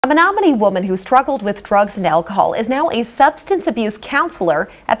A Menominee woman who struggled with drugs and alcohol is now a substance abuse counselor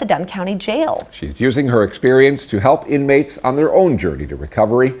at the Dunn County Jail. She's using her experience to help inmates on their own journey to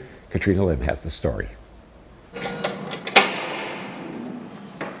recovery. Katrina Lim has the story.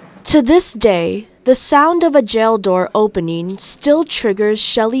 To this day, the sound of a jail door opening still triggers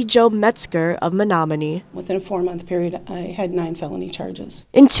Shelly Jo Metzger of Menominee. Within a 4-month period, I had 9 felony charges.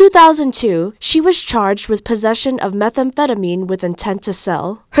 In 2002, she was charged with possession of methamphetamine with intent to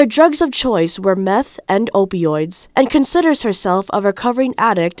sell. Her drugs of choice were meth and opioids, and considers herself a recovering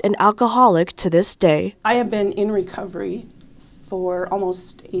addict and alcoholic to this day. I have been in recovery for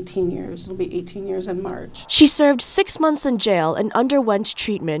almost 18 years. It'll be 18 years in March. She served 6 months in jail and underwent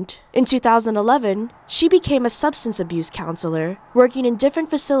treatment. In 2011, she became a substance abuse counselor, working in different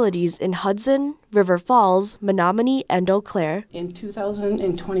facilities in Hudson, River Falls, Menominee, and Eau Claire. In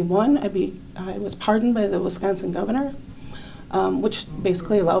 2021, I was pardoned by the Wisconsin governor, which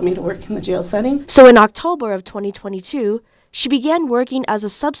basically allowed me to work in the jail setting. So in October of 2022, she began working as a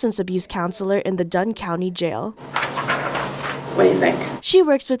substance abuse counselor in the Dunn County Jail. What do you think? She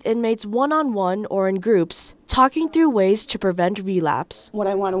works with inmates one-on-one or in groups, talking through ways to prevent relapse. What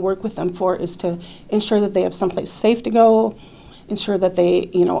I want to work with them for is to ensure that they have someplace safe to go, ensure that they,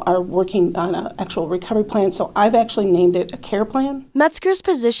 are working on an actual recovery plan. So I've actually named it a care plan. Metzger's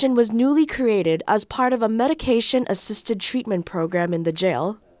position was newly created as part of a medication-assisted treatment program in the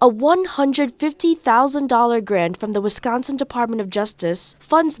jail. A $150,000 grant from the Wisconsin Department of Justice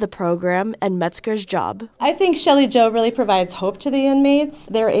funds the program and Metzger's job. I think Shelly Jo really provides hope to the inmates.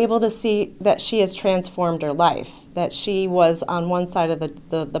 They're able to see that she has transformed her life, that she was on one side of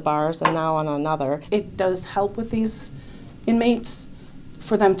the bars and now on another. It does help with these inmates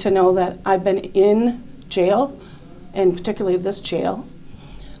for them to know that I've been in jail, and particularly this jail,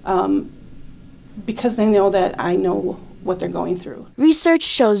 because they know that I know what they're going through. Research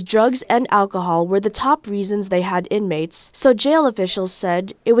shows drugs and alcohol were the top reasons they had inmates, so jail officials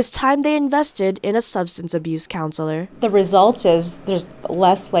said it was time they invested in a substance abuse counselor. The result is there's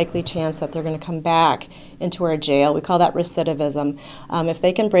less likely chance that they're going to come back into our jail. We call that recidivism. If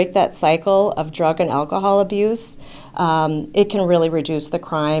they can break that cycle of drug and alcohol abuse, it can really reduce the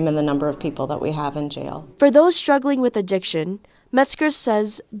crime and the number of people that we have in jail. For those struggling with addiction, Metzger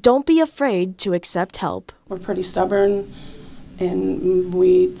says, don't be afraid to accept help. We're pretty stubborn, and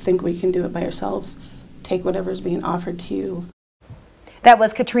we think we can do it by ourselves. Take whatever's being offered to you. That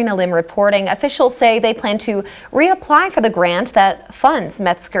was Katrina Lim reporting. Officials say they plan to reapply for the grant that funds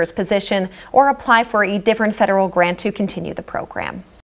Metzger's position or apply for a different federal grant to continue the program.